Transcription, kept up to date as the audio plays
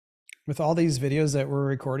With all these videos that we're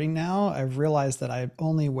recording now, I've realized that I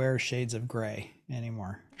only wear shades of gray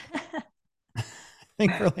anymore. I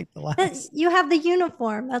think for like the last, You have the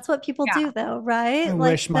uniform. That's what people Yeah. do, though, I right?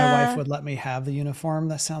 Like wish my wife the would let me have the uniform.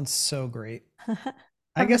 That sounds so great. I have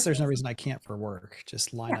the guess there's no reason I can't for work.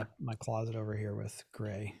 Just line Yeah. up my closet over here with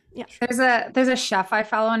gray yeah. shirts. There's a chef I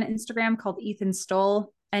follow on Instagram called Ethan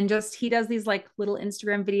Stoll. And just he does these like little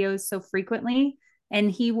Instagram videos so frequently. And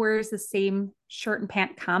he wears the same shirt and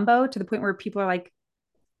pant combo to the point where people are like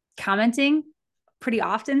commenting pretty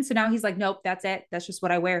often. So now he's like, nope, that's it. That's just what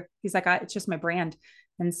I wear. He's like, it's just my brand.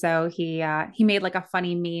 And so he made like a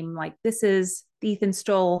funny meme like, this is the Ethan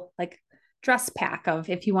Stoll like dress pack of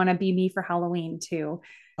if you want to be me for Halloween too.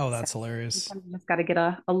 Oh, So that's hilarious. you just got to get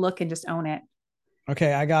a look and just own it.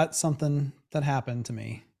 Okay, I got something that happened to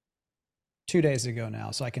me 2 days ago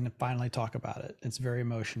now, so I can finally talk about it. It's very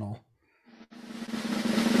emotional.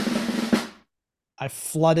 I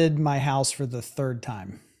flooded my house for the third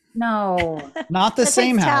time. No. Not the That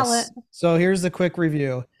same takes house. talent. So here's the quick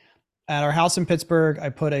review. At our house in Pittsburgh, I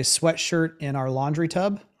put a sweatshirt in our laundry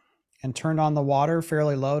tub and turned on the water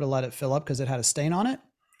fairly low to let it fill up because it had a stain on it.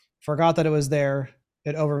 Forgot that it was there.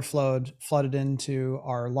 It overflowed, flooded into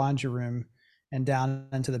our laundry room and down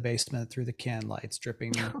into the basement through the can lights,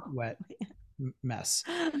 dripping wet mess.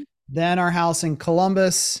 Then our house in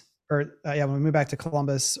Columbus, when we moved back to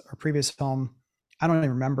Columbus, our previous home, I don't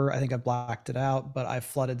even remember. I think I blacked it out, but I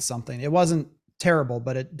flooded something. It wasn't terrible,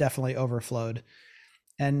 but it definitely overflowed.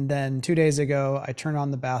 And then 2 days ago, I turned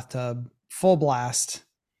on the bathtub, full blast,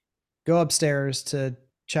 go upstairs to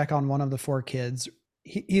check on one of the four kids.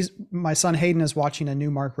 My son Hayden is watching a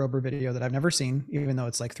new Mark Rober video that I've never seen, even though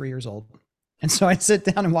it's like 3 years old. And so I sit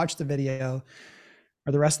down and watch the video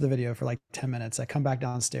or the rest of the video for like 10 minutes. I come back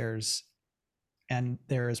downstairs and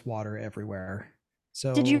there is water everywhere.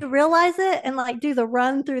 So Did you realize it and like do the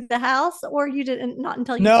run through the house, or you didn't? Not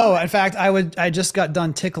until you no, saw it. in fact, I just got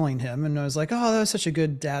done tickling him and I was like, oh, that was such a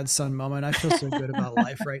good dad son moment. I feel so good about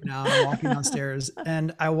life right now. I'm walking downstairs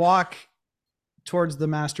and I walk towards the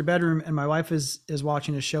master bedroom and my wife is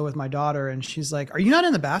watching a show with my daughter and she's like, are you not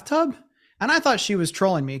in the bathtub? And I thought she was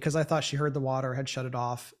trolling me because I thought she heard the water, had shut it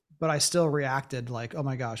off, but I still reacted like, oh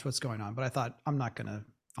my gosh, what's going on? But I thought I'm not going to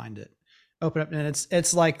find it. Open up and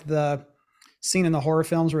it's like the scene in the horror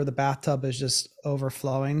films where the bathtub is just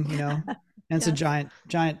overflowing, and it's a Yes.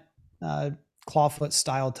 giant clawfoot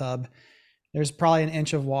style tub. There's probably an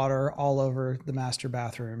inch of water all over the master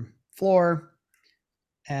bathroom floor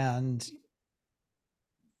and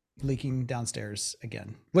leaking downstairs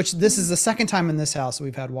again, which this is the second time in this house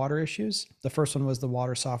we've had water issues. The first one was the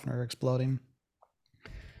water softener exploding.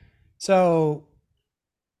 So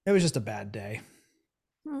it was just a bad day.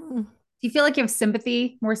 Mm. Do you feel like you have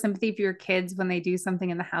more sympathy for your kids when they do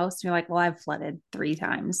something in the house? And you're like, well, I've flooded 3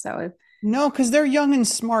 times. So No, because they're young and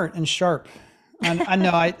smart and sharp. And I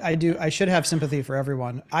know I do. I should have sympathy for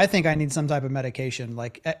everyone. I think I need some type of medication.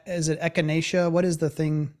 Like, is it echinacea? What is the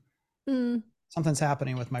thing? Mm. Something's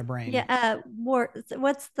happening with my brain. Yeah.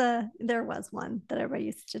 What's there was one that everybody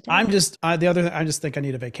used to I'm take. just the other. I just think I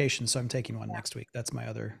need a vacation, so I'm taking one next week. That's my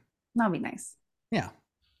other. that'll be nice. Yeah.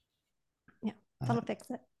 Yeah, Uh, that'll fix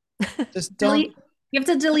it. just don't. Delete. You have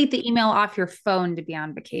to delete the email off your phone to be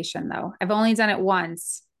on vacation, though. I've only done it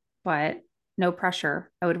once, but no pressure.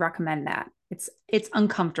 I would recommend that. It's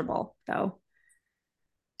uncomfortable though.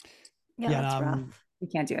 Yeah, Yeah. that's rough. You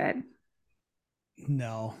can't do it.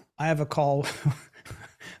 No, I have a call.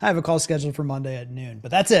 I have a call scheduled for Monday at noon,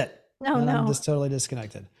 but that's it. Oh And I'm no. just totally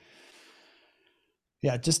disconnected.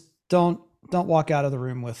 Yeah, just don't walk out of the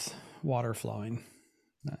room with water flowing.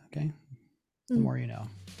 Okay. The more you know.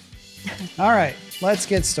 All right, let's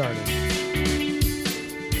get started.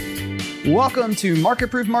 Welcome to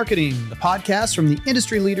Market Proof Marketing, the podcast from the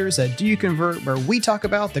industry leaders at Do You Convert, where we talk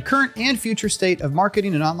about the current and future state of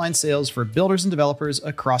marketing and online sales for builders and developers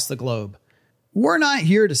across the globe. We're not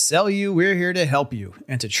here to sell you, we're here to help you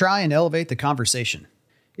and to try and elevate the conversation.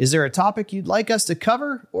 Is there a topic you'd like us to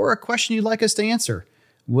cover or a question you'd like us to answer?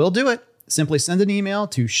 We'll do it. Simply send an email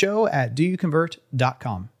to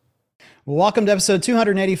show@doyouconvert.com. Well, welcome to episode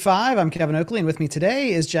 285. I'm Kevin Oakley, and with me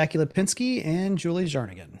today is Jackie Lipinski and Julie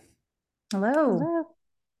Jarnigan. Hello. Hello.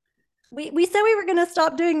 We said we were going to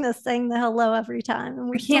stop doing this, saying the hello every time, and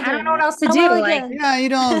we're I don't know what it. else to Hello do. Like, again. Yeah, you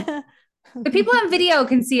don't. the people on video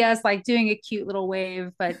can see us like doing a cute little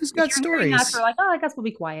wave, but Who's if got you're hearing us, stories? we're like, oh, I guess we'll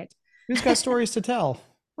be quiet. Who's got stories to tell?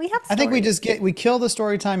 We have. I think Stories. we kill the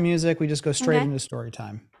story time music. We just go straight Okay. into story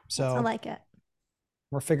time. I So like it.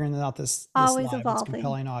 we're figuring out this Always live. It's evolving.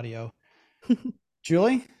 compelling audio.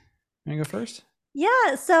 Julie, you want to go first?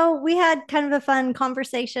 Yeah, so we had kind of a fun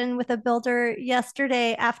conversation with a builder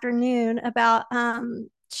yesterday afternoon about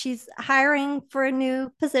she's hiring for a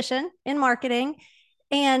new position in marketing,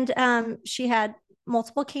 and she had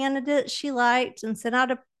multiple candidates she liked and sent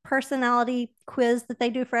out a personality quiz that they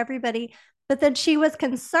do for everybody. But then she was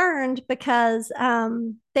concerned because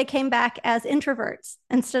they came back as introverts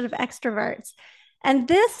instead of extroverts. And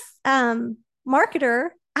this marketer,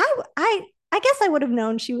 I guess I would have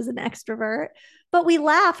known she was an extrovert, but we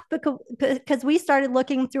laughed because we started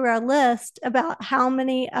looking through our list about how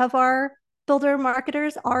many of our builder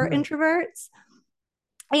marketers are introverts,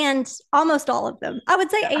 and almost all of them. I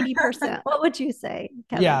would say 80%. What would you say,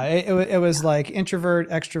 Kevin? Yeah, it was like introvert,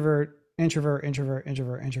 extrovert, introvert, introvert,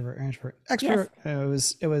 introvert, introvert, introvert, Yes.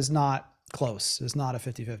 extrovert. It was not close. It was not a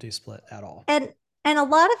 50-50 split at all. And a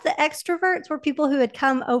lot of the extroverts were people who had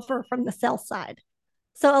come over from the sales side.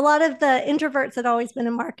 So a lot of the introverts had always been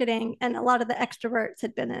in marketing, and a lot of the extroverts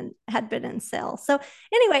had been in sales. So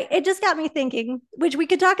anyway, it just got me thinking, which we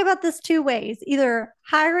could talk about this two ways: either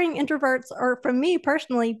hiring introverts, or from me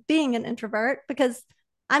personally being an introvert, because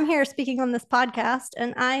I'm here speaking on this podcast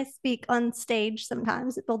and I speak on stage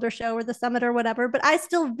sometimes at Builder Show or the Summit or whatever, but I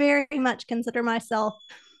still very much consider myself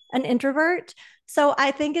an introvert. So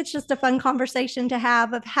I think it's just a fun conversation to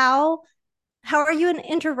have of how are you an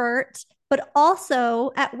introvert, but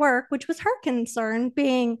also at work, which was her concern,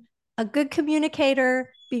 being a good communicator,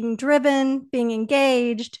 being driven, being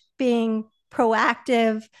engaged, being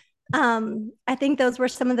proactive. I think those were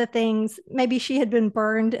some of the things. Maybe she had been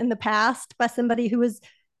burned in the past by somebody who was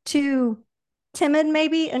too timid,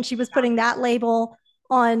 maybe, and she was putting that label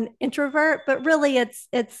on introvert, but really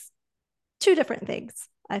it's two different things,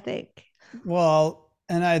 I think. Well,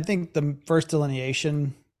 and I think the first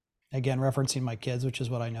delineation, again, referencing my kids, which is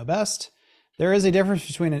what I know best, there is a difference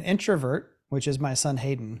between an introvert, which is my son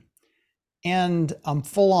Hayden, and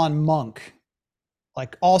full on monk,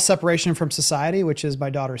 like all separation from society, which is my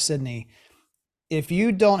daughter Sydney. If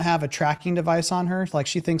you don't have a tracking device on her, like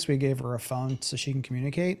she thinks we gave her a phone so she can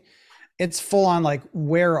communicate, it's full on like,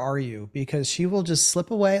 where are you? Because she will just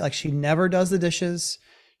slip away. Like she never does the dishes.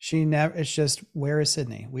 She never, it's just, where is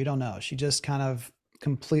Sydney? We don't know. She just kind of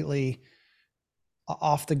completely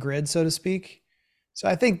off the grid, so to speak. So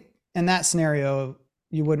I think in that scenario,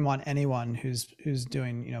 you wouldn't want anyone who's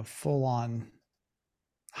doing, full on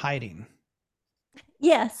hiding.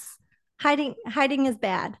 Yes, hiding is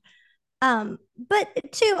bad.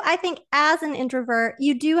 But too, I think as an introvert,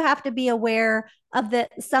 you do have to be aware of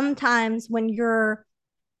that sometimes when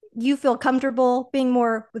you feel comfortable being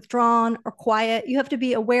more withdrawn or quiet, you have to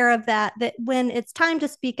be aware of that when it's time to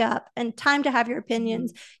speak up and time to have your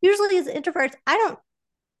opinions. Usually as introverts, I don't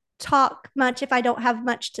talk much if I don't have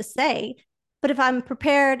much to say. But if I'm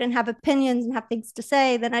prepared and have opinions and have things to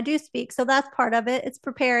say, then I do speak. So that's part of it. It's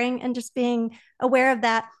preparing and just being aware of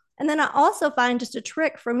that. And then I also find just a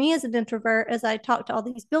trick for me as an introvert as I talk to all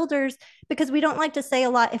these builders, because we don't like to say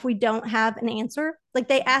a lot if we don't have an answer. Like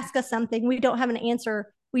they ask us something, we don't have an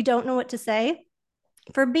answer, we don't know what to say.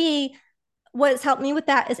 For me, what's helped me with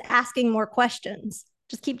that is asking more questions.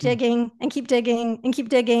 Just keep digging and keep digging and keep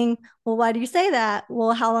digging. Well, why do you say that?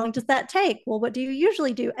 Well, how long does that take? Well, what do you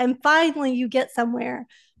usually do? And finally you get somewhere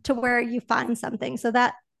to where you find something. So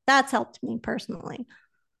that's helped me personally.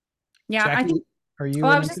 Yeah, I Jackie, think. are you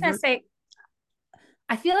Well, I an was just gonna introvert? say,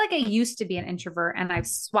 I feel like I used to be an introvert and I've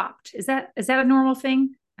swapped. Is that a normal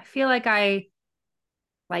thing? I feel like I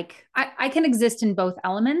can exist in both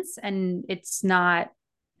elements, and it's not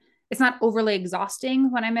overly exhausting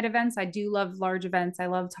when I'm at events. I do love large events. I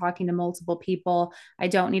love talking to multiple people. I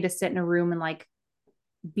don't need to sit in a room and like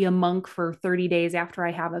be a monk for 30 days after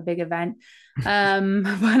I have a big event. But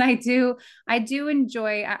I do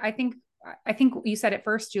enjoy, I think you said it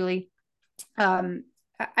first, Julie.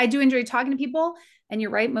 I do enjoy talking to people, and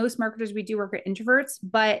you're right. Most marketers, we do work with introverts,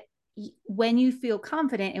 but when you feel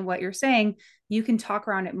confident in what you're saying, you can talk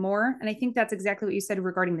around it more. And I think that's exactly what you said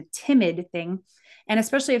regarding the timid thing. And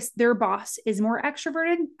especially if their boss is more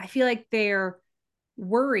extroverted, I feel like they're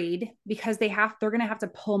worried because they're going to have to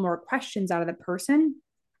pull more questions out of the person.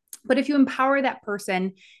 But if you empower that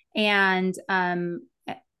person and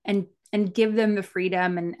and give them the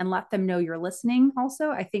freedom and let them know you're listening also,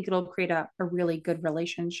 I think it'll create a really good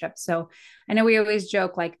relationship. So I know we always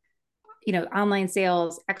joke like, online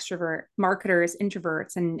sales, extrovert, marketers,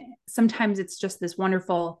 introverts, and sometimes it's just this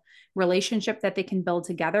wonderful relationship that they can build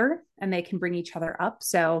together and they can bring each other up.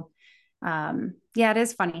 So yeah, it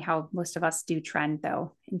is funny how most of us do trend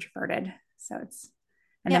though introverted. So it's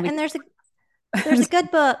and Yeah, then we and there's a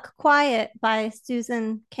good book, Quiet by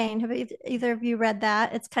Susan Cain. Have either of you read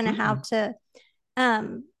that? It's kind of how to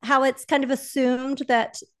how it's kind of assumed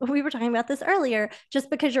that we were talking about this earlier, just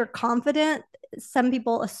because you're confident, some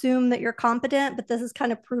people assume that you're competent, but this is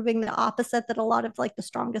kind of proving the opposite, that a lot of like the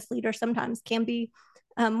strongest leaders sometimes can be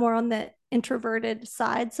more on the introverted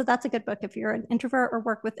side. So that's a good book if you're an introvert or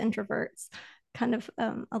work with introverts, kind of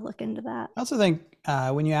a look into that. I also think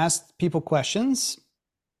when you ask people questions,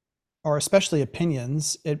 or especially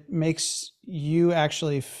opinions, it makes you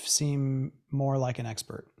actually seem more like an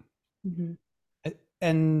expert. Mm-hmm.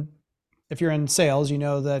 And if you're in sales, you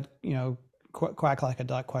know that, quack like a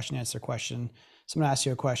duck, question, answer question. Someone asks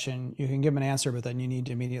you a question, you can give them an answer, but then you need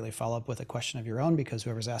to immediately follow up with a question of your own, because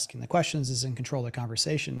whoever's asking the questions is in control of the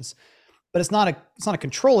conversations. But it's not a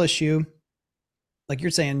control issue, like you're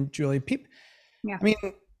saying, Julie. Yeah. I mean,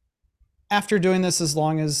 after doing this as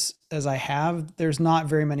long as I have, there's not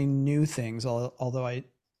very many new things, although I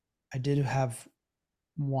did have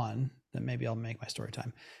one that maybe I'll make my story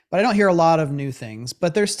time. But I don't hear a lot of new things,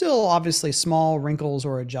 but there's still obviously small wrinkles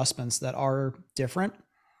or adjustments that are different.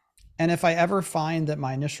 And if I ever find that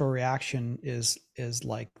my initial reaction is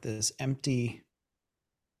like this empty,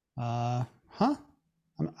 I'm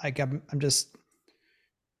just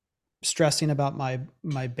stressing about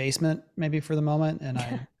my basement maybe for the moment,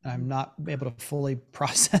 and I'm not able to fully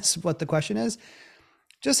process what the question is,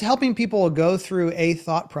 just helping people go through a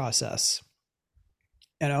thought process.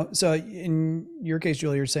 So in your case,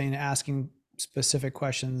 Julie, you're saying asking specific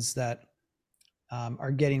questions that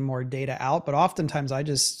are getting more data out, but oftentimes I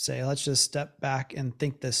just say, let's just step back and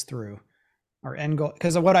think this through. Our end goal,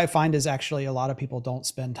 because what I find is actually a lot of people don't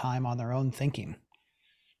spend time on their own thinking.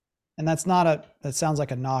 And that sounds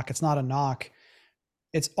like a knock. It's not a knock.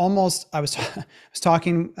 It's almost, I was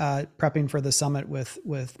talking, prepping for the summit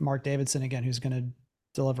with Mark Davidson again, who's going to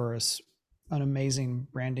deliver us an amazing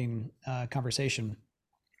branding conversation.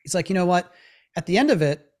 He's like, you know what, at the end of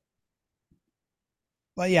it,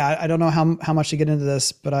 well, yeah, I don't know how much to get into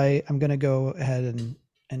this, but I'm going to go ahead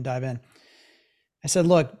and dive in. I said,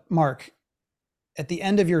 look, Mark, at the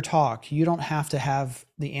end of your talk, you don't have to have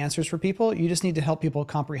the answers for people. You just need to help people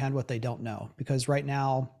comprehend what they don't know. Because right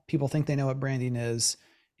now, people think they know what branding is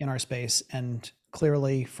in our space. And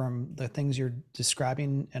clearly from the things you're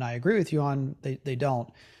describing, and I agree with you on, they don't.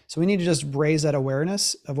 So we need to just raise that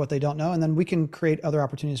awareness of what they don't know. And then we can create other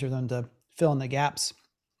opportunities for them to fill in the gaps.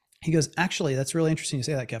 He goes, actually, that's really interesting you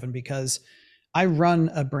say that, Kevin, because I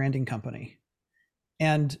run a branding company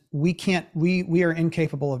and we are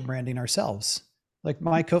incapable of branding ourselves. Like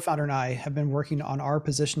my co-founder and I have been working on our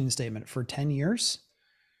positioning statement for 10 years.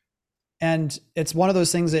 And it's one of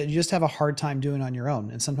those things that you just have a hard time doing on your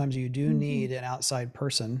own. And sometimes you do need an outside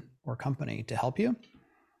person or company to help you.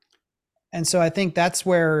 And so I think that's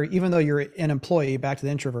where, even though you're an employee, back to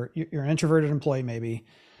the introvert, you're an introverted employee, maybe,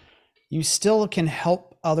 you still can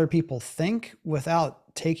help other people think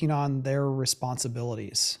without taking on their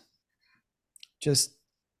responsibilities. Just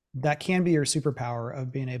that can be your superpower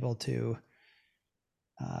of being able to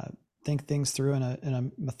think things through in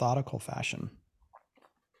a methodical fashion.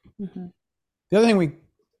 Mm-hmm. The other thing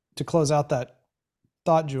to close out that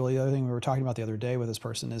thought, Julie, the other thing we were talking about the other day with this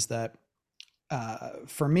person is that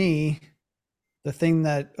for me, the thing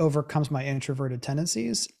that overcomes my introverted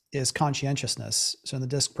tendencies is conscientiousness. So in the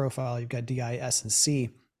DISC profile, you've got D, I, S, and C.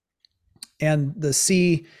 And the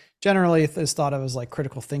C generally is thought of as like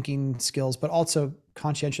critical thinking skills, but also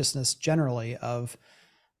conscientiousness generally of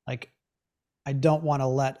like, I don't want to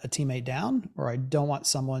let a teammate down, or I don't want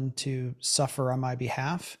someone to suffer on my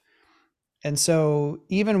behalf. And so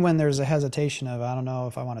even when there's a hesitation of, I don't know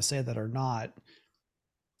if I want to say that or not,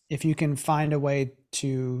 if you can find a way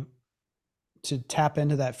to tap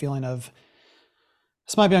into that feeling of,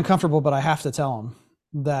 this might be uncomfortable, but I have to tell them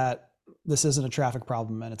that this isn't a traffic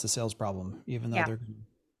problem and it's a sales problem, even though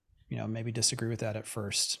they're, maybe disagree with that at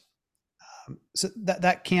first. So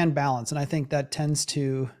that can balance. And I think that tends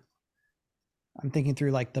to, I'm thinking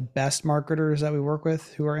through like the best marketers that we work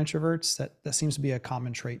with who are introverts, that seems to be a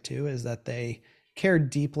common trait too, is that they care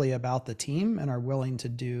deeply about the team and are willing to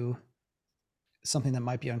do something that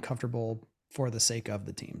might be uncomfortable for the sake of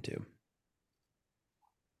the team too.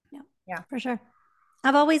 Yeah, for sure.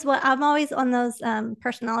 I'm always on those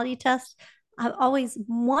personality tests. I always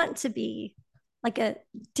want to be like a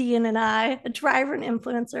D and an I, a driver and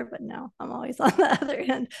influencer, but no, I'm always on the other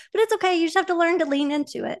end. But it's okay. You just have to learn to lean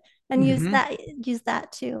into it and use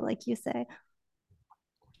that too, like you say.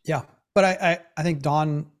 Yeah, but I think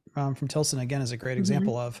Dawn from Tilson again is a great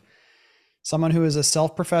example of someone who is a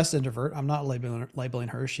self-professed introvert. I'm not labeling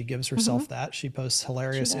her. She gives herself that. She posts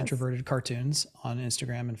hilarious introverted cartoons on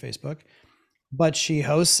Instagram and Facebook, but she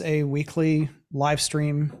hosts a weekly live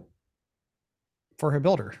stream for her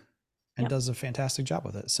builder. and does a fantastic job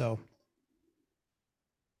with it. So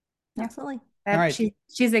absolutely. All right.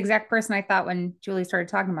 She's the exact person I thought when Julie started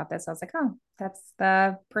talking about this. I was like, oh, that's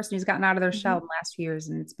the person who's gotten out of their shell in the last few years.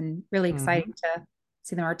 And it's been really exciting to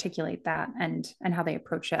see them articulate that and how they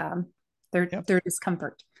approach their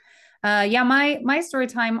discomfort. My story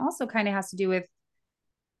time also kind of has to do with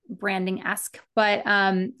branding-esque, but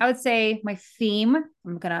I would say my theme,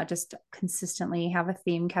 I'm gonna just consistently have a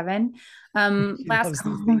theme, Kevin. Last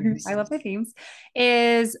caller, I love my themes,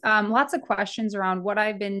 is lots of questions around what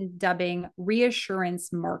I've been dubbing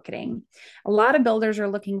reassurance marketing. A lot of builders are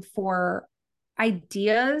looking for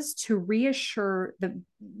ideas to reassure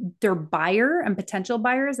their buyer and potential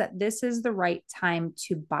buyers that this is the right time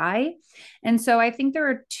to buy. And so I think there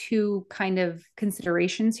are two kind of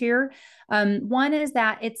considerations here. One is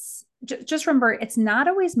that it's just remember, it's not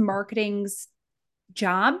always marketing's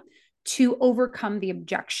job to overcome the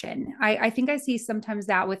objection. I think I see sometimes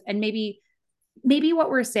that with, and maybe what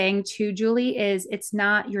we're saying to Julie is it's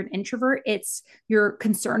not you're an introvert, it's you're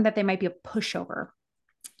concerned that they might be a pushover.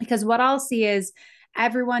 Because what I'll see is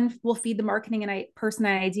everyone will feed the marketing and person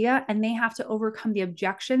an idea, and they have to overcome the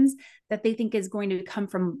objections that they think is going to come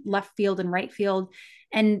from left field and right field.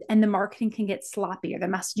 And the marketing can get sloppy, or the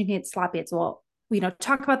messaging can get sloppy. It's, well,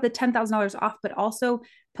 talk about the $10,000 off, but also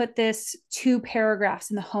put this 2 paragraphs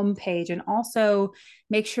in the homepage, and also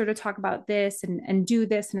make sure to talk about this and do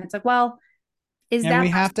this. And it's like, well, we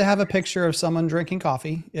have to have a picture of someone drinking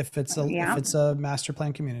coffee if it's if it's a master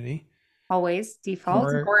plan community. Always default,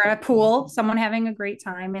 or a pool, someone having a great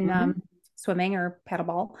time in swimming or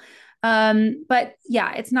paddleball. But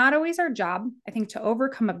yeah, it's not always our job, I think, to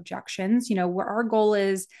overcome objections. Where our goal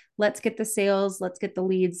is, let's get the sales, let's get the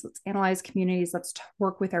leads, let's analyze communities, let's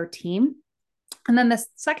work with our team. And then the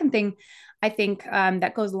second thing I think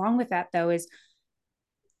that goes along with that, though, is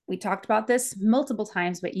we talked about this multiple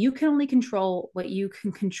times, but you can only control what you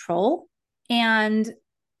can control. And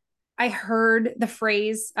I heard the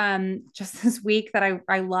phrase just this week that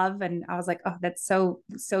I love, and I was like, oh, that's so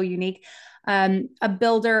unique. A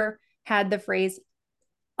builder had the phrase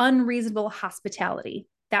unreasonable hospitality.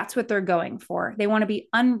 That's what they're going for. They want to be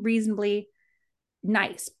unreasonably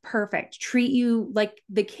nice, perfect, treat you like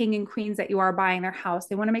the king and queens that you are buying their house.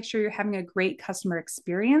 They want to make sure you're having a great customer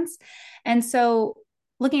experience. And so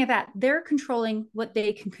looking at that, they're controlling what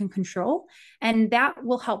they can control, and that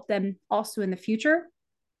will help them also in the future.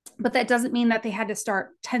 But that doesn't mean that they had to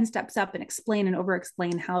start 10 steps up and explain and over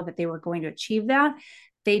explain how that they were going to achieve that.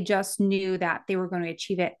 They just knew that they were going to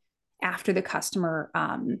achieve it after the customer,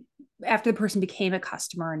 after the person became a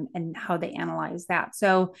customer, and how they analyze that.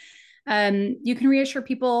 So you can reassure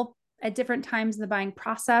people at different times in the buying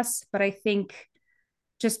process, but I think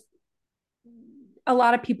just a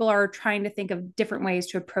lot of people are trying to think of different ways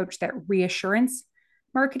to approach that reassurance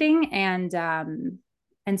marketing,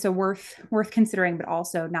 and so worth considering, but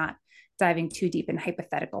also not diving too deep in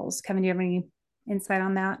hypotheticals. Kevin, do you have any insight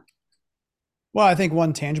on that? Well, I think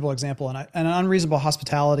one tangible example, and an unreasonable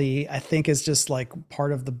hospitality, I think, is just like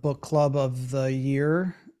part of the book club of the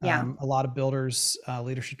year. Yeah. A lot of builders,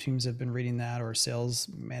 leadership teams have been reading that, or sales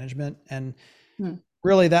management. And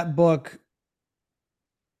really that book,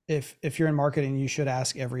 if you're in marketing, you should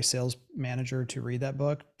ask every sales manager to read that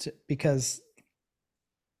book, because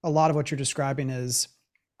a lot of what you're describing is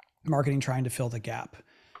marketing trying to fill the gap.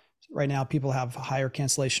 Right now, people have higher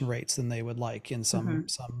cancellation rates than they would like in some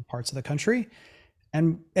parts of the country.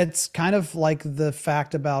 And it's kind of like the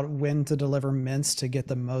fact about when to deliver mints to get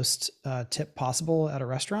the most tip possible at a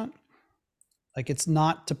restaurant. Like, it's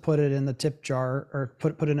not to put it in the tip jar or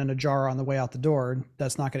put it in a jar on the way out the door.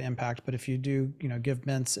 That's not going to impact. But if you do, give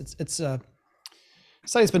mints, it's a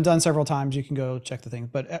study's been done several times. You can go check the thing.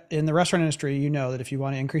 But in the restaurant industry, that if you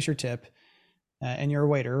want to increase your tip, and you're a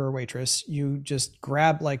waiter or waitress, you just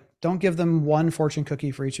grab, don't give them one fortune cookie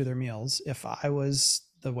for each of their meals. If I was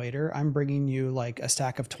the waiter, I'm bringing you like a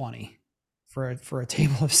stack of 20 for a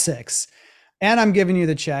table of 6, and I'm giving you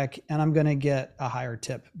the check, and I'm going to get a higher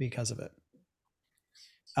tip because of it.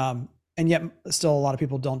 And yet still a lot of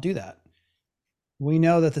people don't do that. We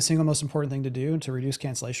know that the single most important thing to do to reduce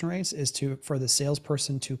cancellation rates is for the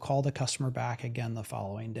salesperson to call the customer back again the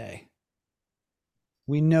following day.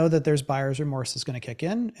 We know that there's buyer's remorse is going to kick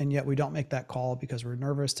in, and yet we don't make that call because we're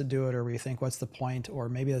nervous to do it, or we think, what's the point? Or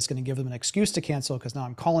maybe that's going to give them an excuse to cancel because now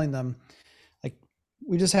I'm calling them.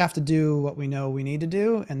 We just have to do what we know we need to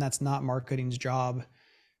do, and that's not marketing's job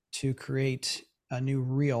to create a new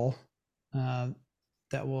reel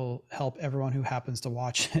that will help everyone who happens to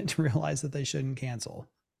watch it to realize that they shouldn't cancel.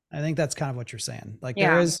 I think that's kind of what you're saying.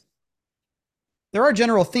 There is there are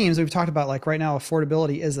general themes we've talked about. Like right now,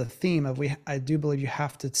 affordability is a theme of I do believe you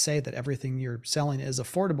have to say that everything you're selling is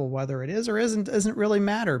affordable, whether it is or isn't, doesn't really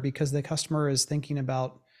matter, because the customer is thinking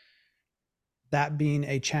about that being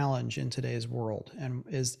a challenge in today's world. And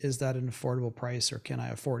is that an affordable price, or can I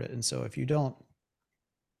afford it? And so if you don't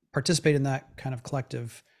participate in that kind of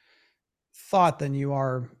collective thought, then you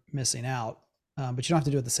are missing out. But you don't have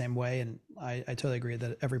to do it the same way. And I totally agree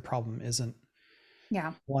that every problem isn't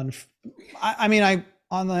one. I mean,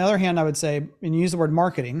 on the other hand, I would say, and you use the word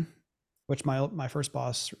marketing, which my first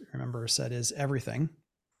boss, remember, said is everything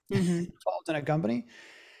involved in a company.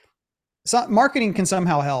 So marketing can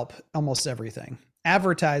somehow help almost everything.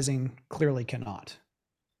 Advertising clearly cannot.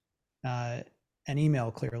 And email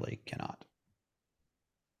clearly cannot.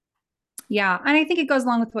 Yeah. And I think it goes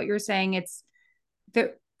along with what you're saying.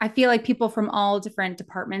 I feel like people from all different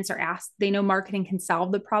departments are asked, they know marketing can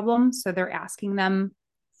solve the problem. So they're asking them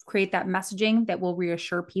create that messaging that will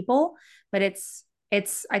reassure people. But it's,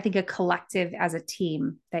 I think, a collective as a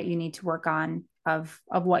team that you need to work on of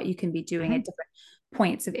what you can be doing at different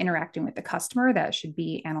points of interacting with the customer that should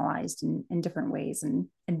be analyzed in different ways and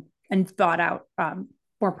thought out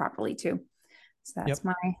more properly too. So that's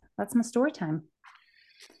my story time.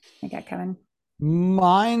 I got Kevin.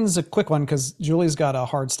 Mine's a quick one because Julie's got a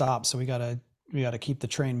hard stop, so we gotta keep the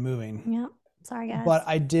train moving. Yep. Sorry, guys. But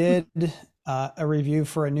I did a review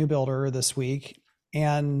for a new builder this week,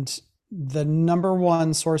 and the number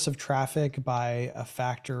one source of traffic by a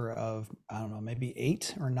factor of, I don't know, maybe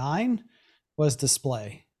 8 or 9 was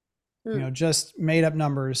display. You know, just made up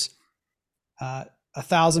numbers.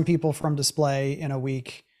 1,000 people from display in a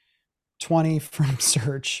week, 20 from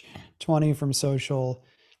search, 20 from social,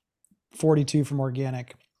 42 from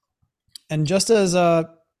organic. And just as a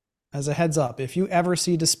heads up, if you ever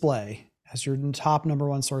see display as your top number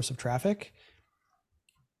one source of traffic,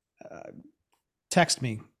 text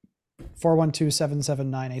me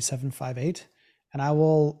 412-779-8758 and I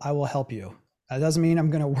will help you. That doesn't mean I'm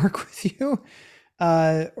going to work with you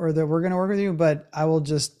or that we're going to work with you, but I will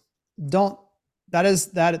just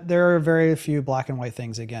there are very few black and white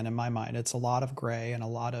things. Again, in my mind, it's a lot of gray, and a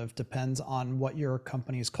lot of depends on what your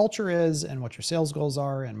company's culture is and what your sales goals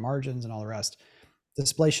are and margins and all the rest.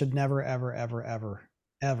 Display should never, ever, ever, ever,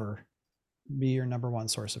 ever be your number one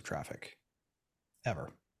source of traffic,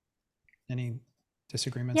 ever. Any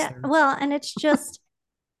disagreements there? Well, and it's just,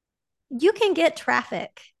 you can get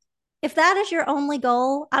traffic. If that is your only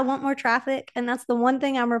goal, I want more traffic, and that's the one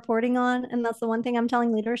thing I'm reporting on, and that's the one thing I'm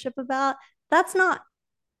telling leadership about, that's not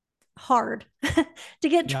hard to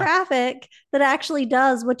get traffic that actually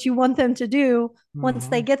does what you want them to do once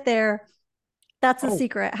they get there. That's a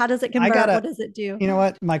secret. How does it convert? What does it do? You know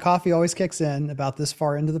what? My coffee always kicks in about this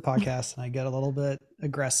far into the podcast, and I get a little bit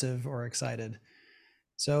aggressive or excited.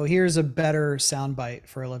 So here's a better soundbite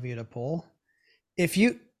for Olivia to pull. If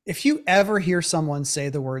you ever hear someone say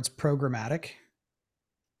the words programmatic,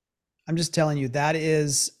 I'm just telling you that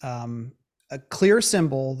is a clear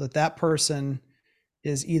symbol that person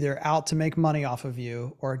is either out to make money off of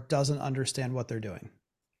you or doesn't understand what they're doing.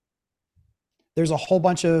 There's a whole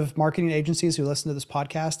bunch of marketing agencies who listen to this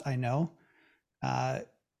podcast, I know,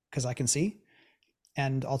 because I can see,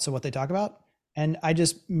 and also what they talk about. And I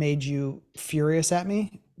just made you furious at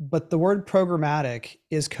me. But the word programmatic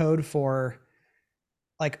is code for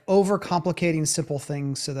like overcomplicating simple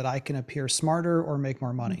things so that I can appear smarter or make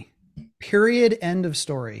more money. Period. End of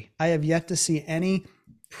story. I have yet to see any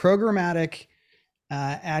programmatic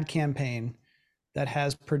ad campaign that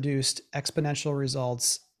has produced exponential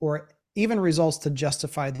results or even results to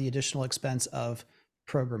justify the additional expense of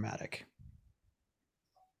programmatic.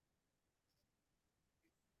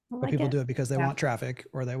 But people do it because they want traffic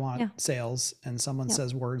or they want sales, and someone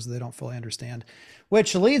says words they don't fully understand,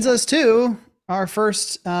 which leads us to our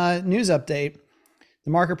first news update,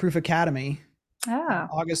 the Market Proof Academy.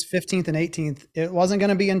 August 15th and 18th. It wasn't going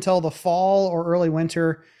to be until the fall or early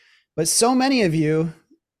winter, but so many of you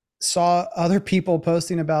saw other people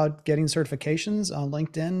posting about getting certifications on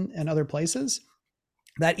LinkedIn and other places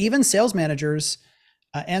that even sales managers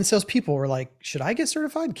and salespeople were like, should I get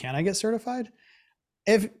certified? Can I get certified?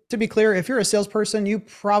 To be clear, if you're a salesperson, you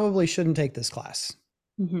probably shouldn't take this class.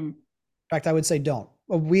 In fact, I would say don't.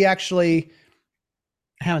 We actually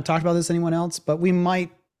haven't talked about this with anyone else, but we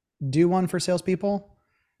might do one for salespeople.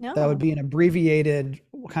 That would be an abbreviated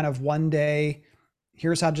kind of one day.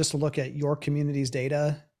 Here's how just to look at your community's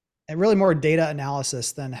data, and really more data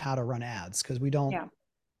analysis than how to run ads, because we don't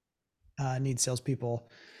need salespeople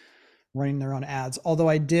running their own ads. Although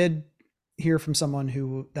I did hear from someone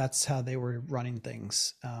who that's how they were running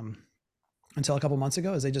things until a couple months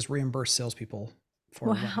ago, is they just reimburse salespeople for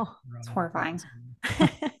Wow. It's horrifying.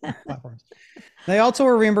 platforms. They also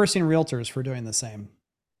are reimbursing realtors for doing the same.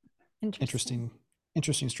 Interesting.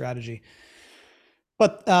 Interesting strategy.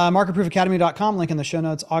 But marketproofacademy.com, link in the show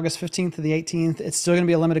notes, August 15th to the 18th. It's still going to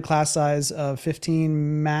be a limited class size of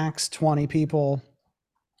 15, max 20 people.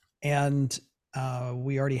 And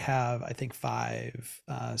we already have, I think, 5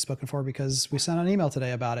 spoken for because we sent an email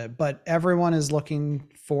today about it. But everyone is looking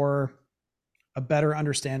for a better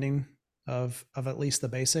understanding of at least the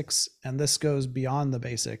basics. And this goes beyond the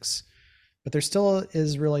basics. But there still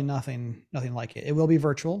is really nothing like it. It will be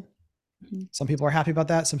virtual. Some people are happy about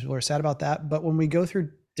that. Some people are sad about that. But when we go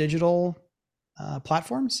through digital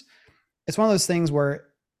platforms, it's one of those things where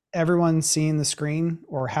everyone's seeing the screen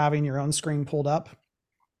or having your own screen pulled up.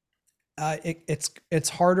 It's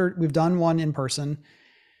harder. We've done one in person.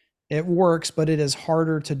 It works, but it is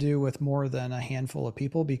harder to do with more than a handful of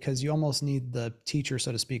people because you almost need the teacher,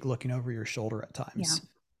 so to speak, looking over your shoulder at times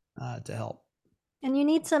to help. And you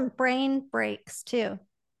need some brain breaks too.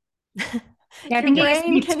 Yeah, I think it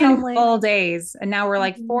used to be 2 full days, and now we're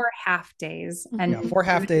like 4 half days. And 4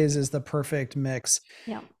 half days is the perfect mix.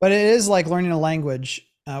 Yeah. But it is like learning a language.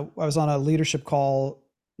 I was on a leadership call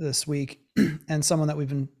this week, and someone that we've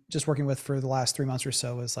been just working with for the last 3 months or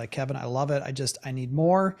so was like, Kevin, I love it. I need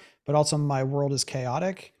more, but also my world is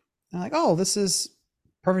chaotic. And I'm like, oh, this is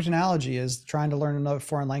perfect analogy is trying to learn another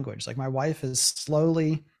foreign language. Like my wife is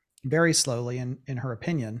slowly, very slowly, in her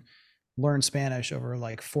opinion, learned Spanish over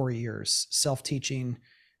like 4 years, self-teaching,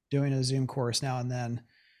 doing a Zoom course now and then.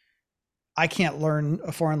 I can't learn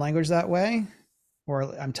a foreign language that way, or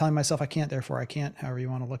I'm telling myself I can't, therefore I can't, however you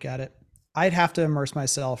want to look at it. I'd have to immerse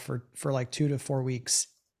myself for like 2 to 4 weeks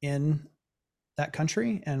in that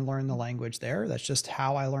country and learn the language there. That's just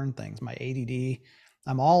how I learn things. My ADD,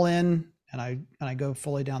 I'm all in and I go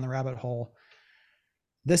fully down the rabbit hole.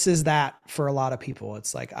 This is that for a lot of people.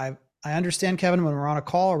 It's like, I understand, Kevin, when we're on a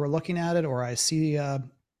call or we're looking at it, or I see a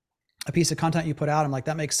piece of content you put out, I'm like,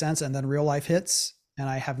 that makes sense. And then real life hits and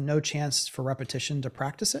I have no chance for repetition to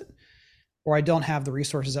practice it, or I don't have the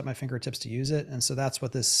resources at my fingertips to use it. And so that's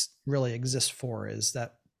what this really exists for, is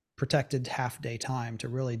that protected half day time to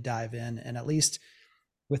really dive in and at least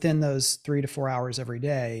within those 3 to 4 hours every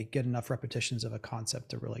day, get enough repetitions of a concept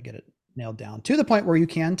to really get it nailed down to the point where you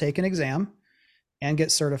can take an exam and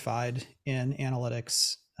get certified in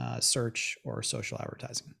analytics, search, or social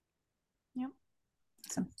advertising. Yep.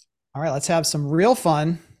 Awesome. All right, let's have some real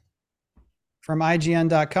fun from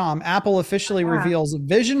IGN.com. Apple officially reveals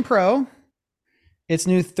Vision Pro, its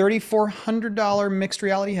new $3,400 mixed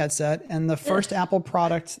reality headset, and the first Apple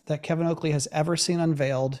product that Kevin Oakley has ever seen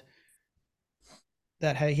unveiled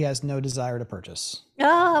that he has no desire to purchase.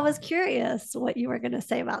 Oh, I was curious what you were going to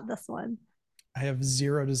say about this one. I have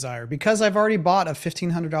zero desire because I've already bought a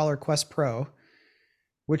 $1,500 Quest Pro,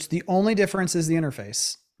 which the only difference is the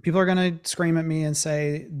interface. People are going to scream at me and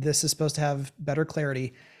say, this is supposed to have better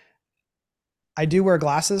clarity. I do wear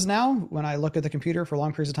glasses now when I look at the computer for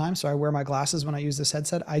long periods of time. So I wear my glasses when I use this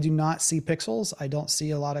headset. I do not see pixels. I don't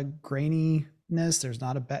see a lot of graininess. There's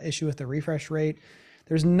not a issue with the refresh rate.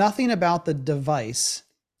 There's nothing about the device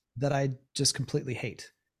that I just completely hate.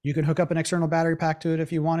 You can hook up an external battery pack to it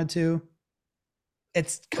if you wanted to.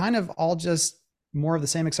 It's kind of all just more of the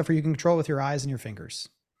same, except for you can control it with your eyes and your fingers.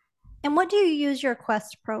 And what do you use your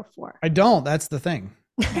Quest Pro for? I don't. That's the thing.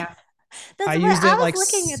 Yeah. I used it like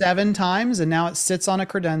 7 times, and now it sits on a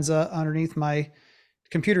credenza underneath my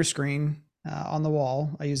computer screen on the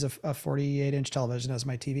wall. I use a 48-inch television as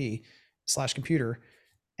my TV / computer,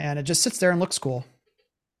 and it just sits there and looks cool.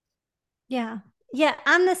 Yeah. Yeah,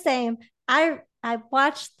 I'm the same. I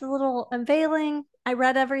watched the little unveiling. I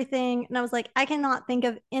read everything, and I was like, I cannot think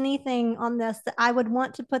of anything on this that I would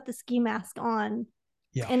want to put the ski mask on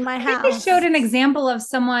in my house. They showed an example of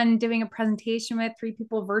someone doing a presentation with 3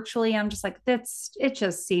 people virtually. I'm just like, it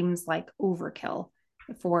just seems like overkill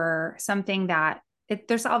for something that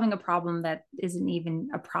they're solving a problem that isn't even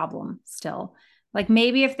a problem still. Like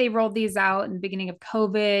maybe if they rolled these out in the beginning of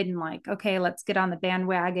COVID and like, okay, let's get on the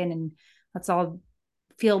bandwagon and let's all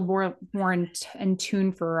feel more in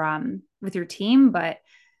tune for with your team. But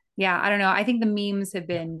yeah, I don't know. I think the memes have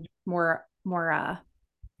been more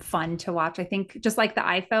fun to watch. I think just like the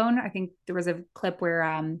iPhone, I think there was a clip where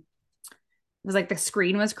it was like the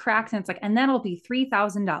screen was cracked and it's like, and that'll be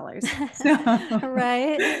 $3,000.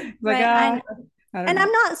 Right. Like, right. I don't and know.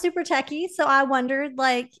 I'm not super techie, so I wondered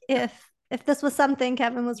like if this was something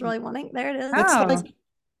Kevin was really wanting. There it is.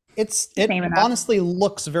 It honestly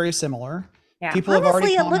looks very similar. Yeah. People have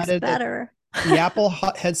already it looks commented better. The Apple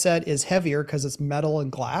headset is heavier because it's metal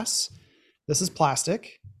and glass. This is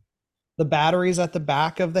plastic. The battery's at the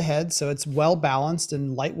back of the head, so it's well balanced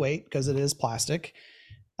and lightweight because it is plastic.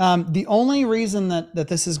 The only reason that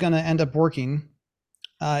this is going to end up working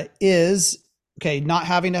is, okay, not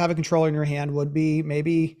having to have a controller in your hand would be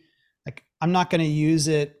maybe like, I'm not going to use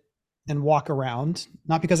it and walk around,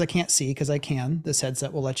 not because I can't see, because I can. This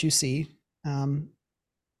headset will let you see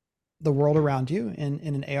the world around you in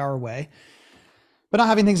an AR way. But not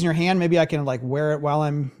having things in your hand, maybe I can like wear it while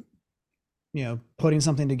I'm, putting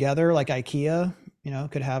something together, like IKEA,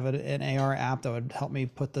 could have an AR app that would help me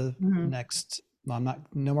put the next, well,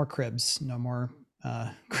 no more cribs, no more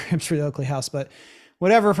cribs for the Oakley house, but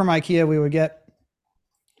whatever from IKEA we would get.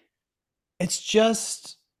 It's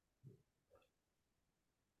just,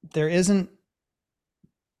 there isn't,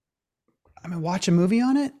 watch a movie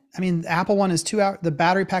on it. The Apple one is 2 hours. The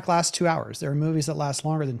battery pack lasts 2 hours. There are movies that last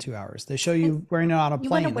longer than 2 hours. They show you wearing it on a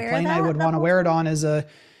plane. The plane I would want to wear it on is a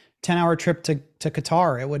 10-hour trip to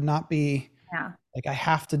Qatar. It would not be like I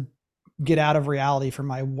have to get out of reality for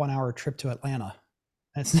my 1 hour trip to Atlanta.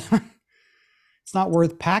 It's not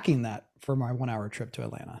worth packing that for my 1 hour trip to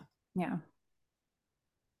Atlanta. Yeah.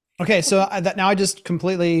 Okay. So now I just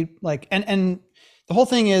completely and the whole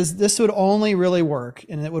thing is this would only really work,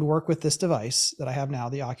 and it would work with this device that I have now,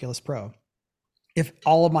 the Oculus Pro, if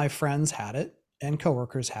all of my friends had it and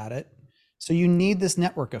coworkers had it. So you need this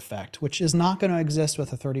network effect, which is not going to exist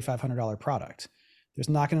with a $3,500 product. There's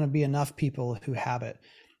not going to be enough people who have it.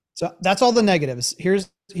 So that's all the negatives.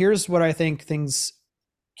 Here's what I think things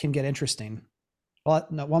can get interesting. Well,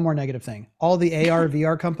 no, one more negative thing. All the AR,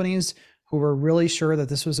 VR companies who were really sure that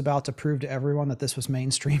this was about to prove to everyone that this was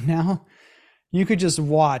mainstream now, you could just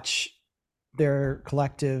watch their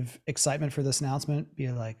collective excitement for this announcement be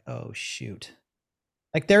like, oh, shoot.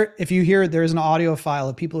 Like if you hear there's an audio file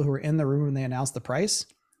of people who were in the room when they announced the price,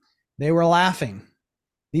 they were laughing.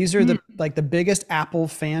 These are the biggest Apple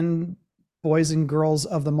fan boys and girls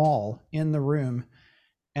of them all in the room,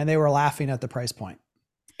 and they were laughing at the price point.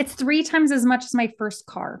 It's 3 times as much as my first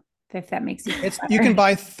car, if that makes you feel better. You can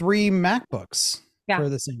buy 3 MacBooks for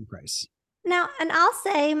the same price. Now, and I'll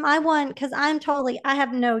say my one, because I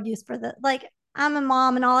have no use for the, I'm a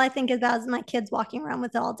mom and all I think about is my kids walking around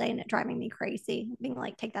with it all day and it driving me crazy, being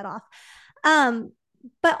like, take that off.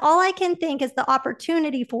 But all I can think is the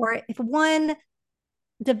opportunity for it. If one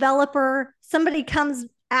developer, somebody comes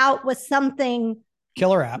out with something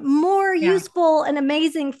killer app, more useful and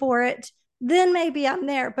amazing for it, then maybe I'm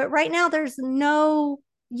there. But right now there's no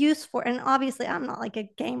use for it. And obviously I'm not like a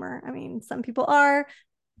gamer. Some people are.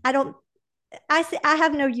 I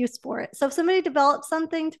have no use for it. So if somebody develops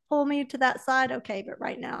something to pull me to that side, okay. But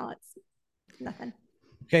right now it's nothing.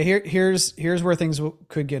 Okay. Here's where things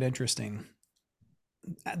could get interesting.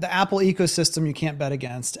 The Apple ecosystem, you can't bet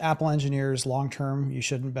against. Apple engineers, long-term, you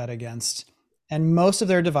shouldn't bet against. And most of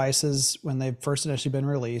their devices, when they've first initially been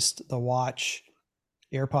released, the Watch,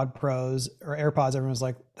 AirPod Pros, or AirPods, everyone's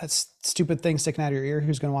like, that's stupid thing sticking out of your ear.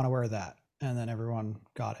 Who's going to want to wear that? And then everyone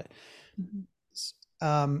got it.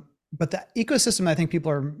 Mm-hmm. But the ecosystem I think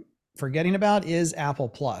people are forgetting about is Apple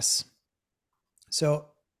Plus. So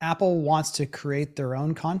Apple wants to create their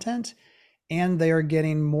own content, and they are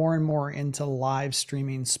getting more and more into live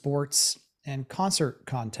streaming sports and concert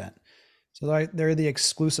content. So they're the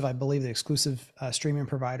exclusive, I believe, the exclusive streaming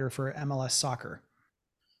provider for MLS soccer.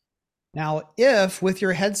 Now, if with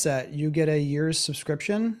your headset, you get a year's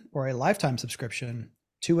subscription or a lifetime subscription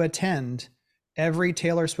to attend every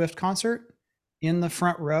Taylor Swift concert in the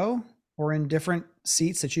front row or in different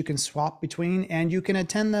seats that you can swap between, and you can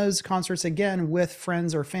attend those concerts again with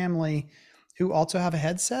friends or family who also have a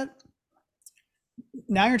headset.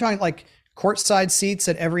 Now you're talking like courtside seats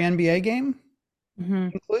at every NBA game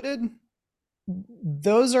included.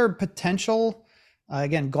 Those are potential,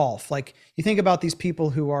 again, golf. Like you think about these people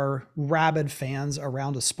who are rabid fans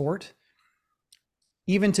around a sport,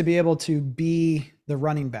 even to be able to be the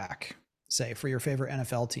running back, say, for your favorite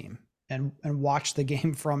NFL team and watch the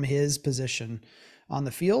game from his position on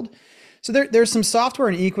the field. So there's some software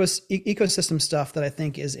and ecosystem stuff that I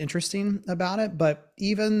think is interesting about it. But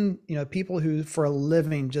even, people who for a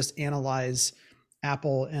living just analyze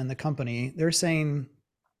Apple and the company, they're saying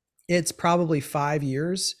it's probably 5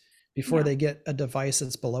 years before they get a device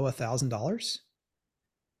that's below $1,000.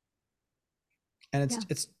 And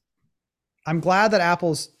it's, I'm glad that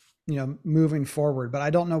Apple's, moving forward, but I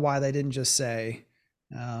don't know why they didn't just say,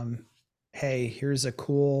 hey, here's a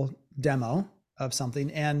cool demo of something.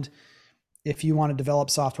 And if you want to develop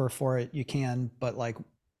software for it, you can, but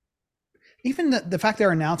even the fact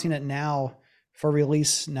they're announcing it now for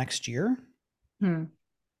release next year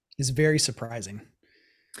is very surprising.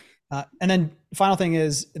 And then final thing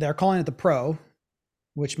is they're calling it the Pro.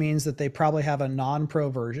 which means that they probably have a non-pro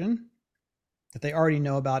version that they already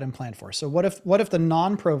know about and plan for. So what if the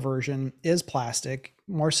non-pro version is plastic,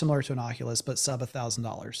 more similar to an Oculus, but sub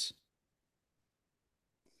 $1,000?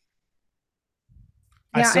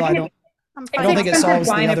 Yeah, I don't think it solves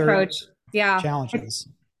the other approach. Yeah. challenges.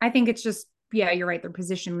 I think it's just, yeah, you're right. They're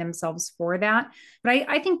positioning themselves for that. But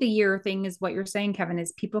I think the year thing is what you're saying, Kevin,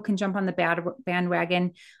 is people can jump on the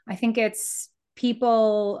bandwagon. I think it's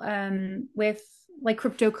people with like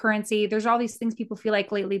cryptocurrency. There's all these things people feel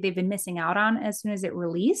like lately they've been missing out on as soon as it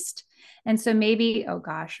released. And so maybe, oh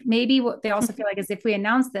gosh, maybe what they also feel like is if we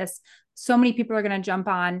announce this, so many people are going to jump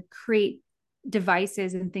on, create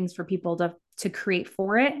devices and things for people to create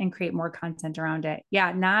for it and create more content around it.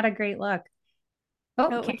 Yeah, not a great look.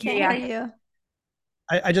 Oh, we can't hear you.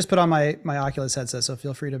 I just put on my Oculus headset, so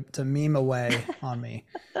feel free to meme away on me.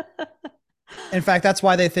 In fact, that's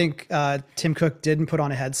why they think Tim Cook didn't put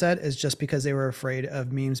on a headset, is just because they were afraid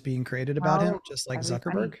of memes being created about him, just like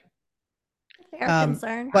Zuckerberg. Fair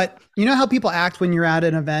concern. But you know how people act when you're at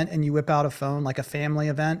an event and you whip out a phone, like a family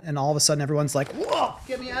event, and all of a sudden everyone's like, "Whoa,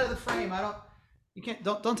 get me out of the frame!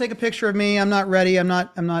 Don't take a picture of me. I'm not ready. I'm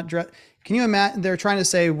not dressed." Can you imagine? They're trying to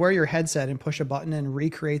say, wear your headset and push a button and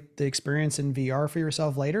recreate the experience in VR for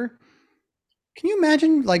yourself later. Can you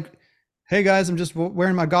imagine, like, hey guys, I'm just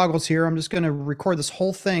wearing my goggles here. I'm just going to record this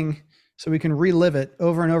whole thing so we can relive it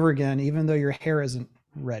over and over again, even though your hair isn't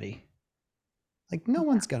ready. Like, no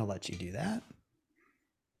one's going to let you do that.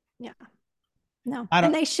 Yeah. No.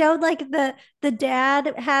 And they showed like the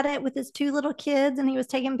dad had it with his two little kids and he was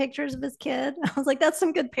taking pictures of his kid. I was like, that's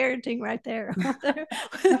some good parenting right there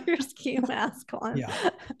with your ski mask on. Yeah.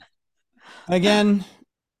 Again,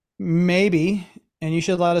 maybe, and you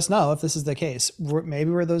should let us know if this is the case. Maybe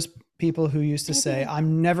we're those people who used to say,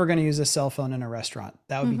 I'm never going to use a cell phone in a restaurant.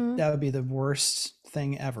 That would be the worst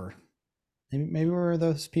thing ever. Maybe we're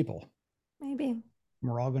those people. Maybe.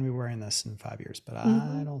 We're all going to be wearing this in 5 years, but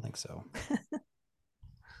I don't think so.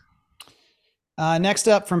 Next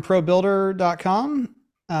up from ProBuilder.com,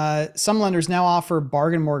 some lenders now offer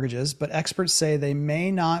bargain mortgages, but experts say they may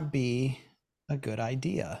not be a good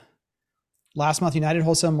idea. Last month, United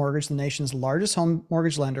Wholesale Mortgage, the nation's largest home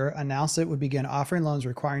mortgage lender, announced it would begin offering loans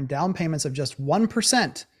requiring down payments of just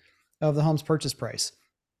 1% of the home's purchase price.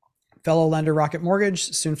 Fellow lender Rocket Mortgage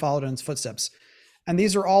soon followed in its footsteps. And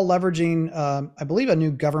these are all leveraging, I believe, a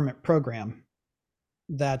new government program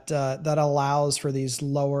that allows for these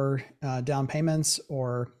lower down payments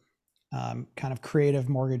or kind of creative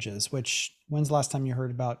mortgages. Which, when's the last time you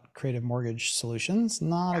heard about creative mortgage solutions?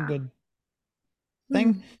 Not a good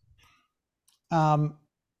thing. But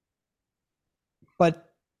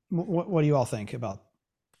what do you all think about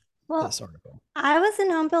this article? I was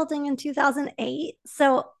in home building in 2008,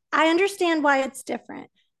 so I understand why it's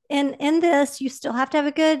different. In this, you still have to have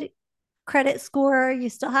a good credit score. You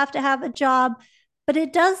still have to have a job. But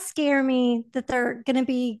it does scare me that they're going to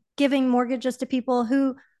be giving mortgages to people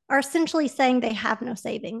who are essentially saying they have no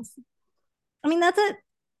savings. I mean,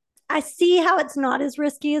 I see how it's not as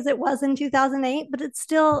risky as it was in 2008, but it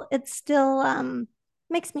still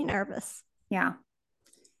makes me nervous. Yeah.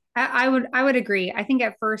 I would agree. I think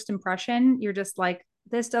at first impression, you're just like,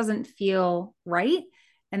 this doesn't feel right.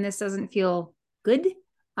 And this doesn't feel good.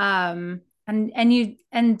 And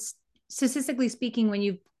statistically speaking, when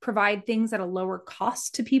you provide things at a lower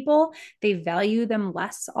cost to people, they value them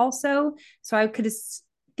less also. So I could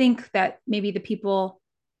think that maybe the people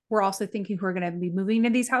we're also thinking who are going to be moving to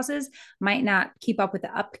these houses might not keep up with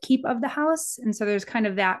the upkeep of the house. And so there's kind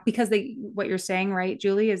of that, because what you're saying, right,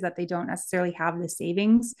 Julie, is that they don't necessarily have the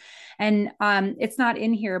savings. And it's not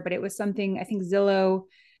in here, but it was something I think Zillow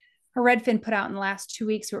or Redfin put out in the last 2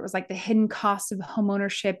 weeks, where it was like the hidden cost of home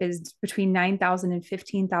ownership is between $9,000 and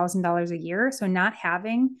 $15,000 a year. So not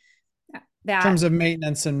having that in terms of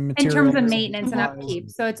maintenance and materials, in terms of maintenance and upkeep.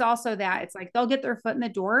 So it's also that it's like they'll get their foot in the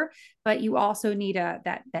door, but you also need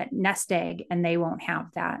that nest egg, and they won't have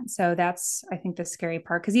that. So that's, I think, the scary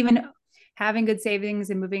part, because even having good savings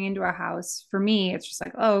and moving into a house, for me, it's just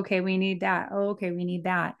like, oh, okay, we need that. Oh, okay, we need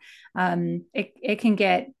that. It can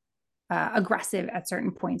get aggressive at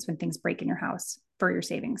certain points when things break in your house for your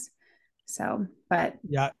savings. So, but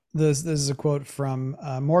yeah, this is a quote from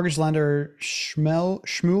mortgage lender Shmuel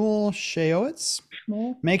Shayowitz.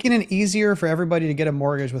 Making it easier for everybody to get a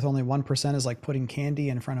mortgage with only 1% is like putting candy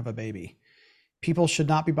in front of a baby. People should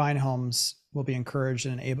not be buying homes, will be encouraged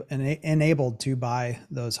and enabled to buy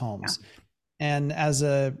those homes. Yeah. And as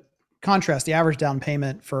a contrast, the average down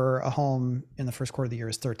payment for a home in the first quarter of the year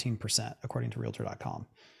is 13%, according to Realtor.com.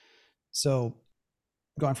 So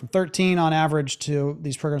going from 13 on average to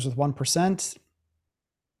these programs with 1%,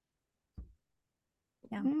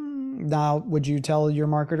 Yeah. Now, would you tell your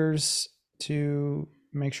marketers to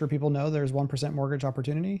make sure people know there's 1% mortgage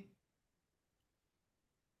opportunity?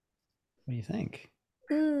 What do you think?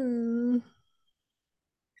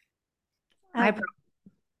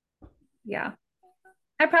 Yeah.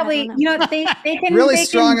 I probably, they can really they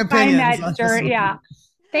strong can opinions find on that this one. yeah.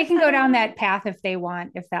 They can go down that path if they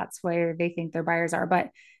want, if that's where they think their buyers are.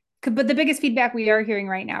 But the biggest feedback we are hearing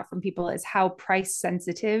right now from people is how price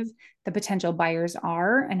sensitive the potential buyers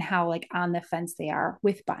are and how like on the fence they are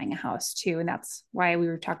with buying a house too. And that's why we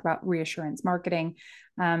were talking about reassurance marketing.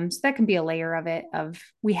 So that can be a layer of it of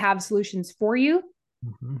we have solutions for you.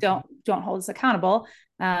 Don't hold us accountable.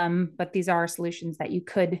 But these are solutions that you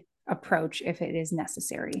could approach if it is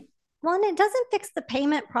necessary. Well, and it doesn't fix the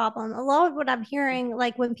payment problem. A lot of what I'm hearing,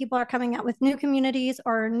 like when people are coming out with new communities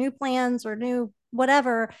or new plans or new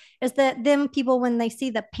whatever, is that them people, when they see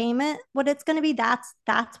the payment, what it's going to be, that's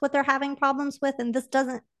what they're having problems with. And this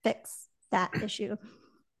doesn't fix that issue.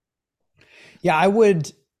 Yeah, I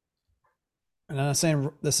would, and I'm not saying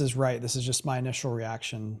this is right. This is just my initial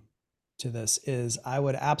reaction to this is I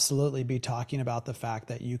would absolutely be talking about the fact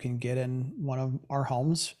that you can get in one of our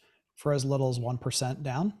homes for as little as 1%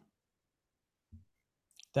 down.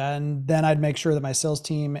 Then I'd make sure that my sales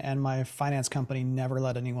team and my finance company never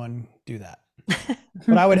let anyone do that.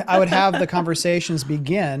 But I would have the conversations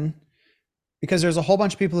begin because there's a whole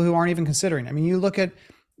bunch of people who aren't even considering. I mean, you look at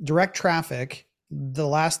direct traffic, the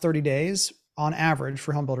last 30 days on average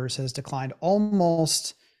for home builders has declined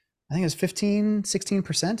almost, I think it's 15,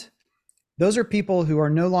 16%. Those are people who are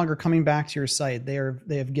no longer coming back to your site. They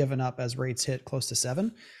have given up as rates hit close to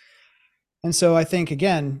 7. And so I think,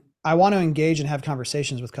 again, I want to engage and have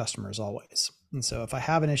conversations with customers always. And so if I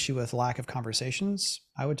have an issue with lack of conversations,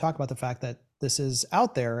 I would talk about the fact that this is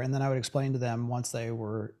out there. And then I would explain to them once they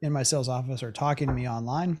were in my sales office or talking to me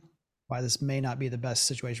online, why this may not be the best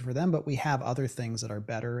situation for them, but we have other things that are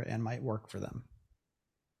better and might work for them.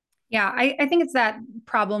 Yeah, I think it's that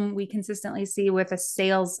problem we consistently see with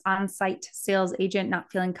a on-site sales agent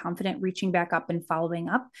not feeling confident reaching back up and following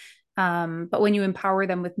up. But when you empower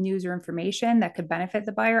them with news or information that could benefit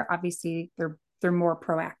the buyer, obviously they're more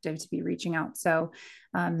proactive to be reaching out. So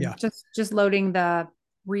just loading the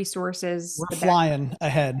resources. We're flying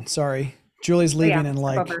ahead. Sorry. Julie's leaving in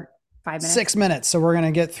like over 5 minutes. 6 minutes. So we're going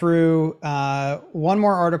to get through one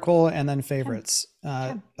more article and then favorites.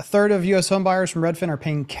 A third of U.S. home buyers from Redfin are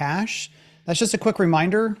paying cash. That's just a quick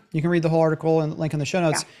reminder. You can read the whole article and link in the show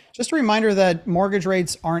notes. Yeah. Just a reminder that mortgage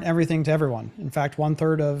rates aren't everything to everyone. In fact,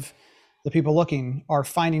 1/3 of the people looking are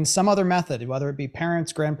finding some other method, whether it be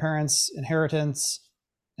parents, grandparents, inheritance,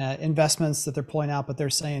 investments that they're pulling out, but they're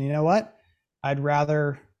saying, you know what? I'd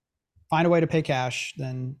rather find a way to pay cash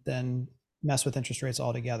than mess with interest rates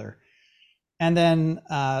altogether. And then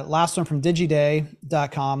last one from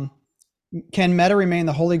digiday.com. Can Meta remain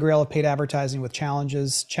the holy grail of paid advertising with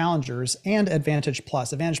challengers, and Advantage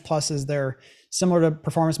Plus? Advantage Plus is their similar to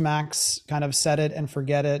Performance Max, kind of set it and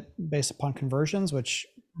forget it based upon conversions, which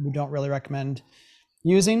we don't really recommend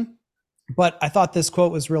using. But I thought this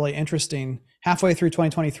quote was really interesting. Halfway through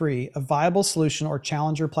 2023, a viable solution or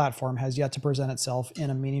challenger platform has yet to present itself in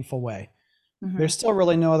a meaningful way. Mm-hmm. There's still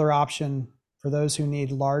really no other option for those who need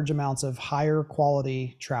large amounts of higher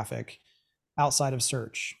quality traffic outside of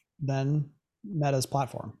search than Meta's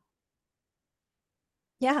platform.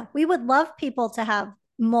 Yeah, we would love people to have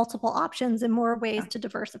multiple options and more ways to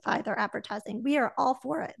diversify their advertising. We are all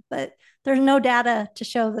for it, but there's no data to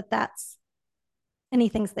show that that's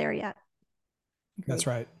anything's there yet. That's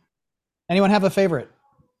right. Anyone have a favorite?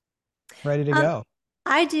 Ready to go?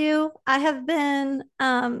 I do. I have been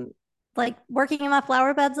like working in my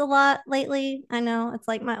flower beds a lot lately. I know it's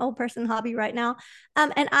like my old person hobby right now.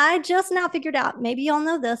 And I just now figured out, maybe y'all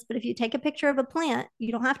know this, but if you take a picture of a plant,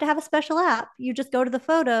 you don't have to have a special app. You just go to the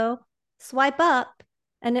photo, swipe up,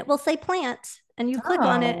 and it will say plant, and you click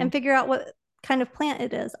on it and figure out what kind of plant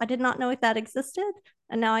it is. I did not know if that existed,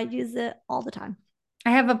 and now I use it all the time.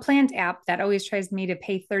 I have a plant app that always tries me to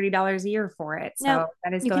pay $30 a year for it. So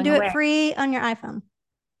that is going away. You can do it free on your iPhone.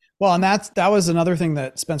 Well, and that was another thing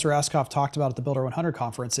that Spencer Askoff talked about at the Builder 100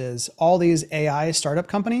 conference is all these AI startup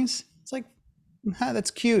companies. It's like,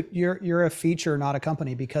 that's cute. You're a feature, not a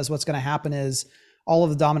company, because what's going to happen is all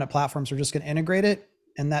of the dominant platforms are just going to integrate it.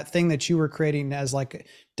 And that thing that you were creating as like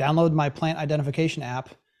download my plant identification app,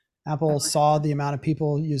 Apple saw the amount of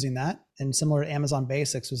people using that, and similar to Amazon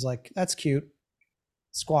Basics was like, that's cute,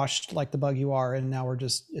 squashed like the bug you are. And now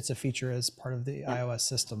it's a feature as part of the iOS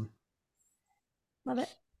system. Love it.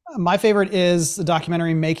 My favorite is the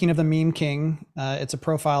documentary Making of the Meme King. It's a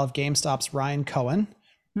profile of GameStop's Ryan Cohen.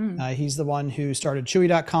 He's the one who started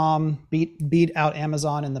Chewy.com, beat out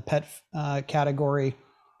Amazon in the pet category,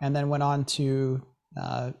 and then went on to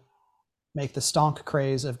make the stonk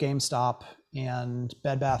craze of GameStop and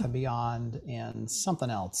Bed Bath & Beyond and something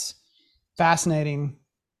else. Fascinating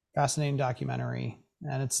documentary.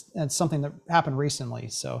 And it's something that happened recently.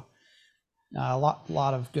 So a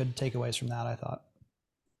lot of good takeaways from that, I thought.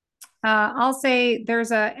 I'll say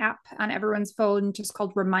there's an app on everyone's phone just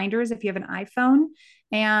called Reminders if you have an iPhone.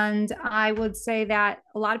 And I would say that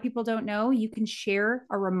a lot of people don't know you can share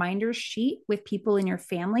a reminders sheet with people in your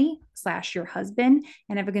family / your husband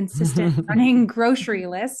and have a consistent running grocery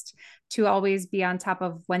list to always be on top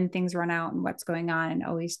of when things run out and what's going on and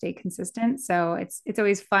always stay consistent. So it's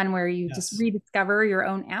always fun where you just rediscover your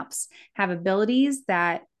own apps have abilities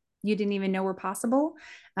that you didn't even know were possible.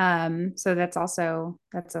 So that's also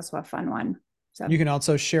a fun one. So you can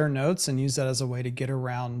also share notes and use that as a way to get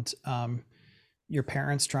around your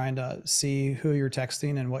parents trying to see who you're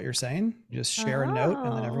texting and what you're saying. Just share a note,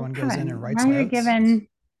 and then everyone goes in and writes notes.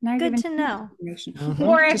 Good to know.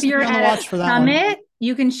 Or if you're at a summit,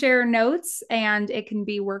 you can share notes and it can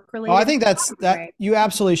be work related. Oh, I think that you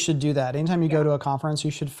absolutely should do that. Anytime you go to a conference,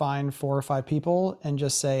 you should find 4 or 5 people and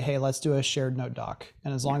just say, hey, let's do a shared note doc.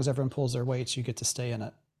 And as long as everyone pulls their weights, you get to stay in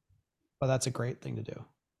it. But that's a great thing to do.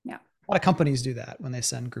 Yeah. A lot of companies do that when they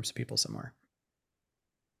send groups of people somewhere.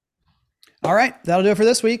 All right. That'll do it for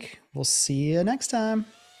this week. We'll see you next time.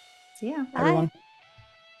 See ya. Everyone.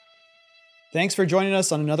 Thanks for joining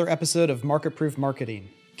us on another episode of Market Proof Marketing.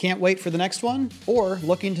 Can't wait for the next one? Or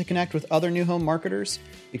looking to connect with other new home marketers?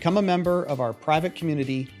 Become a member of our private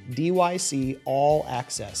community, DYC All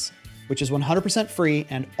Access, which is 100% free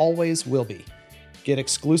and always will be. Get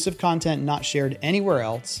exclusive content not shared anywhere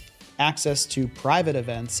else, access to private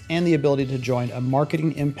events, and the ability to join a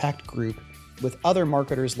marketing impact group with other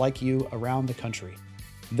marketers like you around the country.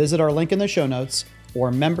 Visit our link in the show notes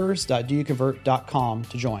or members.doyouconvert.com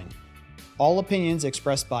to join. All opinions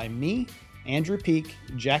expressed by me, Andrew Peak,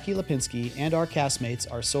 Jackie Lipinski, and our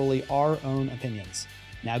castmates are solely our own opinions.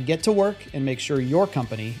 Now get to work and make sure your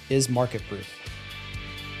company is market proof.